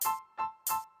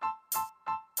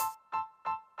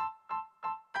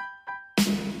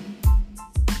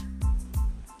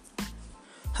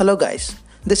Hello, guys.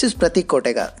 This is PRATEEK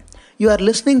KOTEGAR. You are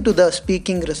listening to the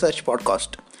Speaking Research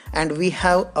Podcast, and we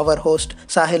have our host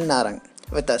SAHIL NARANG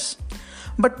with us.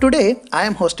 But today, I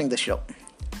am hosting the show.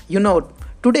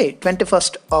 Today,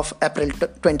 21st of April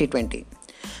 2020,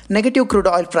 negative crude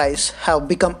oil price have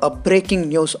become a breaking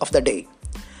news of the day,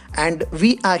 and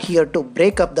we are here to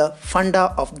break up the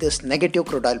funda of this negative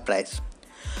crude oil price.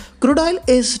 Crude oil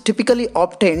is typically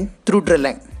obtained through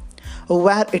drilling,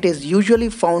 where it is usually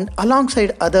found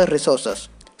alongside other resources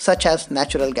such as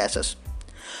natural gases.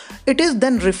 It is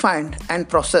then refined and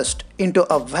processed into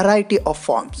a variety of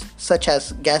forms such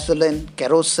as gasoline,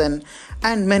 kerosene,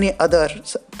 and many other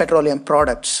petroleum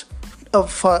products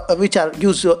which are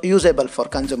usable for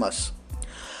consumers.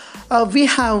 We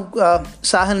have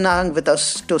Sahil Nang with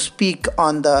us to speak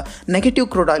on the negative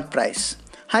crude oil price.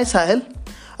 Hi Sahil.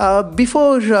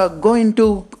 Before going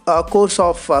to course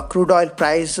of crude oil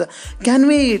price, can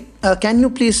you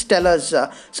please tell us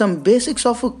some basics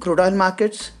of crude oil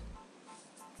markets?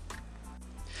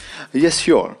 Yes,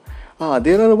 sure.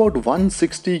 There are about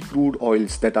 160 crude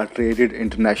oils that are traded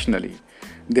internationally.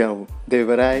 They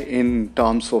vary in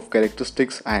terms of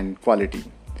characteristics and quality.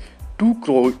 Two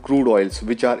crude oils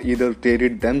which are either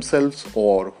traded themselves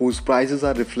or whose prices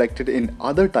are reflected in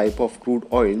other type of crude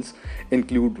oils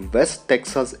include West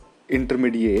Texas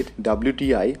Intermediate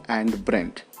WTI and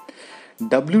Brent.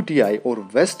 WTI or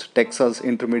West Texas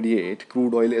Intermediate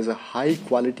crude oil is a high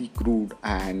quality crude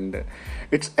and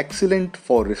it's excellent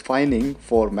for refining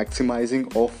for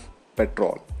maximizing of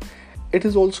petrol. It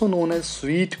is also known as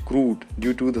sweet crude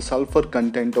due to the sulfur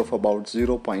content of about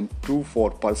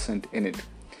 0.24% in it.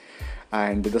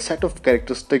 And the set of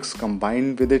characteristics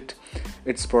combined with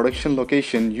its production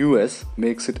location US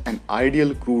makes it an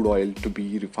ideal crude oil to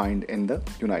be refined in the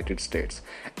United States.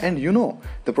 And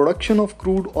the production of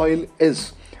crude oil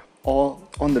is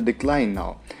on the decline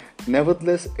now.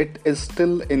 Nevertheless, it is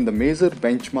still in the major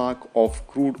benchmark of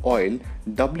crude oil.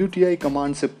 WTI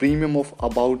commands a premium of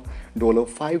about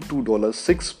 $5 to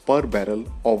 $6 per barrel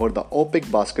over the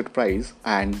OPEC basket price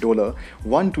and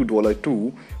 $1 to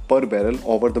 $2 per barrel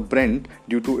over the Brent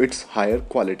due to its higher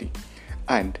quality.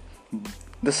 And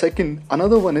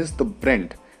another one is the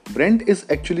Brent. Brent is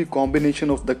actually a combination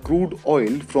of the crude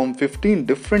oil from 15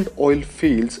 different oil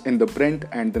fields in the Brent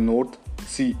and the North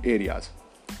Sea areas.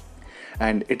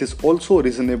 And it is also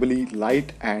reasonably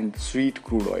light and sweet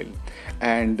crude oil.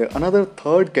 And another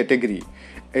third category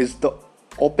is the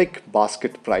OPEC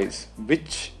basket price,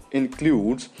 which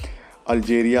includes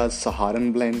Algeria's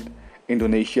Saharan blend,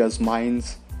 Indonesia's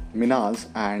Minas,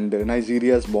 and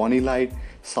Nigeria's Bonny Light,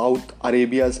 South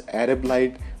Arabia's Arab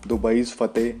Light, Dubai's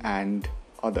Fateh, and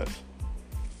others.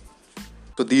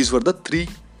 So these were the three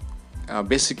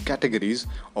basic categories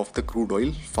of the crude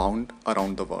oil found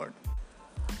around the world.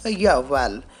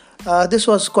 This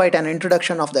was quite an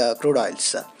introduction of the crude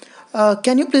oils.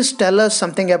 Can you please tell us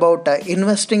something about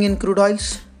investing in crude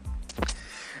oils?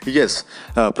 Yes,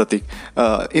 Pratik.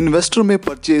 Investor may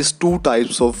purchase two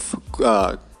types of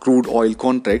crude oil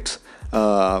contracts.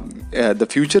 The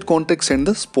future contracts and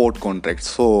the spot contracts.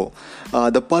 So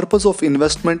the purpose of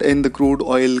investment in the crude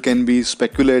oil can be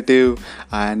speculative,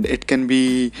 and it can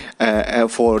be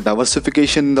for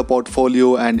diversification in the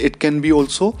portfolio, and it can be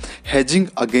also hedging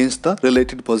against the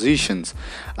related positions.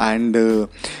 And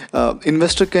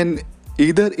investor can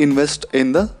either invest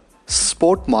in the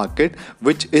spot market,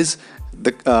 which is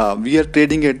we are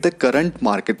trading at the current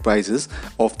market prices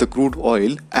of the crude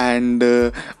oil, and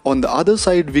on the other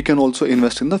side we can also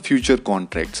invest in the future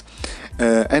contracts.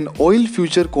 An oil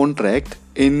future contract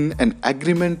in an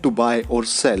agreement to buy or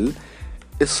sell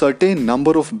a certain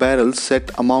number of barrels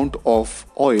set amount of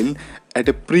oil at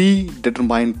a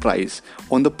predetermined price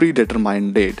on the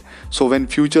predetermined date. So when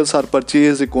futures are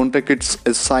purchased, a contract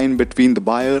is signed between the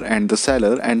buyer and the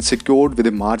seller and secured with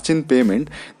a margin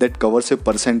payment that covers a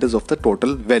percentage of the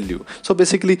total value. So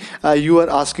basically you are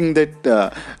asking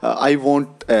that I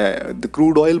want the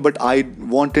crude oil, but I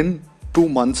want in 2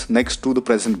 months next to the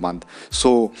present month.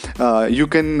 So you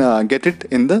can get it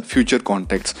in the future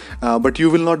contracts, but you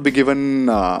will not be given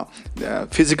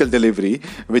physical delivery,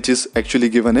 which is actually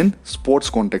given in sports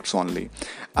contracts only.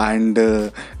 And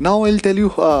now I'll tell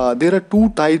you there are two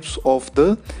types of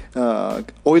the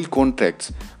oil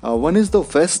contracts. One is the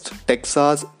West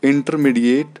Texas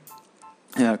Intermediate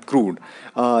crude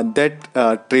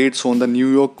that trades on the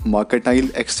New York Mercantile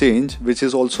Exchange, which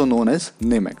is also known as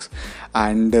NYMEX.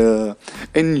 And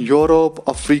in Europe,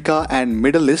 Africa and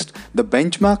Middle East, the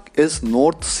benchmark is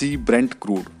North Sea Brent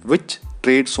crude, which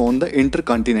trades on the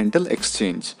Intercontinental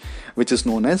Exchange, which is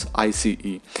known as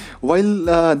ICE.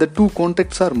 While the two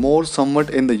contracts are more somewhat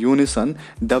in the unison,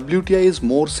 WTI is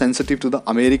more sensitive to the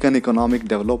American economic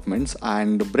developments,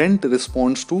 and Brent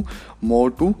responds to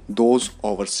more to those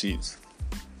overseas.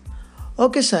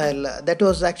 Okay, Sahil, that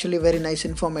was actually very nice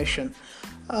information.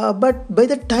 But by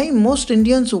the time most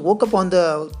Indians woke up on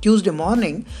the Tuesday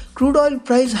morning, crude oil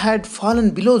price had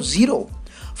fallen below zero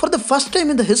for the first time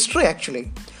in the history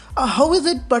actually. How is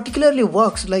it particularly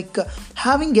works like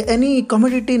having any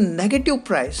commodity negative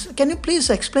price? Can you please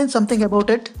explain something about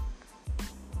it?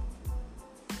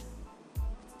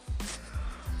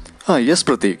 Yes,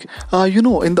 Prateek.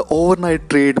 In the overnight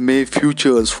trade May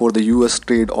futures for the US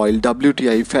trade oil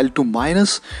WTI fell to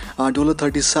minus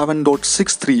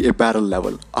 $37.63 a barrel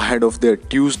level ahead of their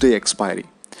Tuesday expiry.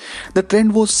 The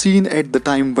trend was seen at the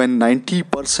time when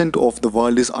 90% of the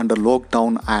world is under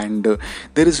lockdown and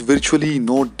there is virtually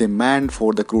no demand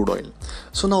for the crude oil.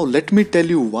 So now let me tell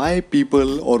you why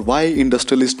people or why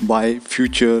industrialists buy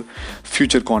future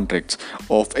contracts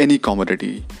of any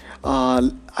commodity.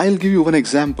 I'll give you one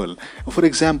example. For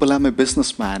example, I'm a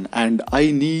businessman and I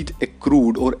need a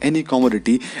crude or any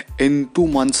commodity in 2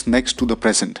 months next to the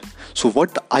present. So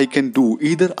what I can do,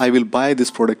 either I will buy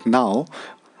this product now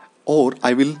or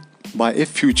I will buy a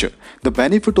future. The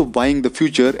benefit of buying the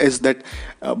future is that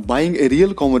buying a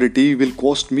real commodity will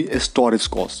cost me a storage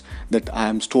cost, that I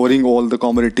am storing all the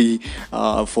commodity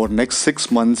for next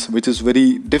 6 months, which is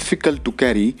very difficult to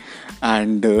carry.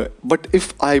 And but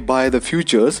if I buy the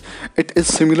futures, it is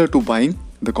similar to buying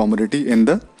the commodity in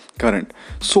the current.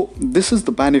 So this is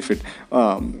the benefit.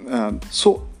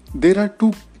 So there are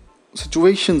two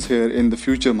situations here in the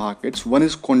future markets. One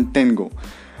is contango,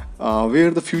 where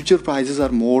the future prices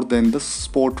are more than the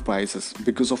spot prices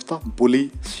because of the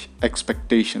bullish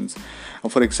expectations.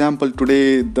 For example,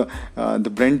 today the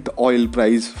Brent oil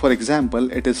price, for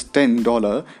example, it is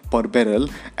 $10 per barrel,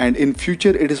 and in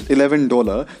future it is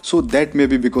 $11. So that may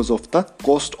be because of the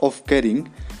cost of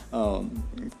carrying.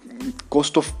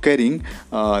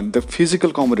 The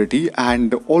physical commodity,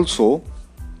 and also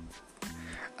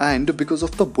because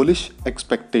of the bullish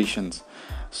expectations.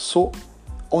 So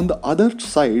on the other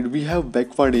side, we have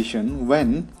backwardation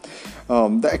when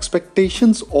the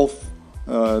expectations of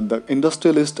the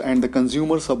industrialist and the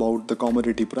consumers about the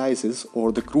commodity prices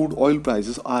or the crude oil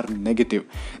prices are negative.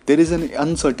 There is an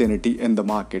uncertainty in the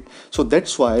market. So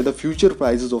that's why the future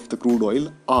prices of the crude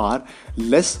oil are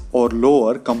less or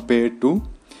lower compared to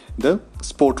the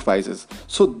spot prices.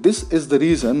 So this is the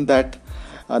reason that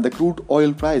the crude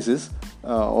oil prices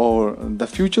or the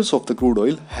futures of the crude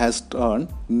oil has turned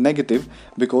negative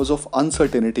because of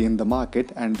uncertainty in the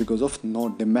market and because of no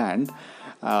demand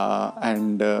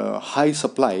and high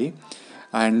supply.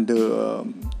 And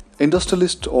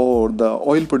industrialists or the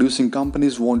oil producing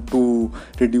companies want to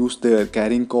reduce their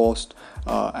carrying cost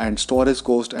and storage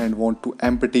cost and want to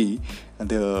empty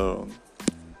their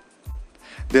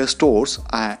stores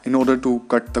in order to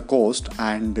cut the cost.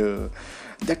 And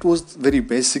that was very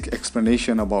basic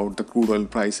explanation about the crude oil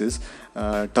prices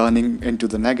turning into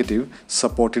the negative,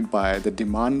 supported by the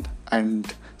demand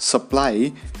and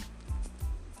supply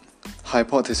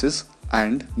hypothesis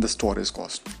and the storage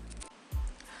cost.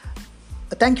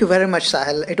 Thank you very much,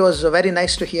 Sahil. It was very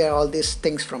nice to hear all these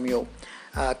things from you.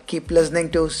 Keep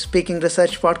listening to Speaking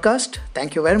Research podcast.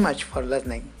 Thank you very much for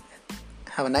listening.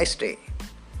 Have a nice day.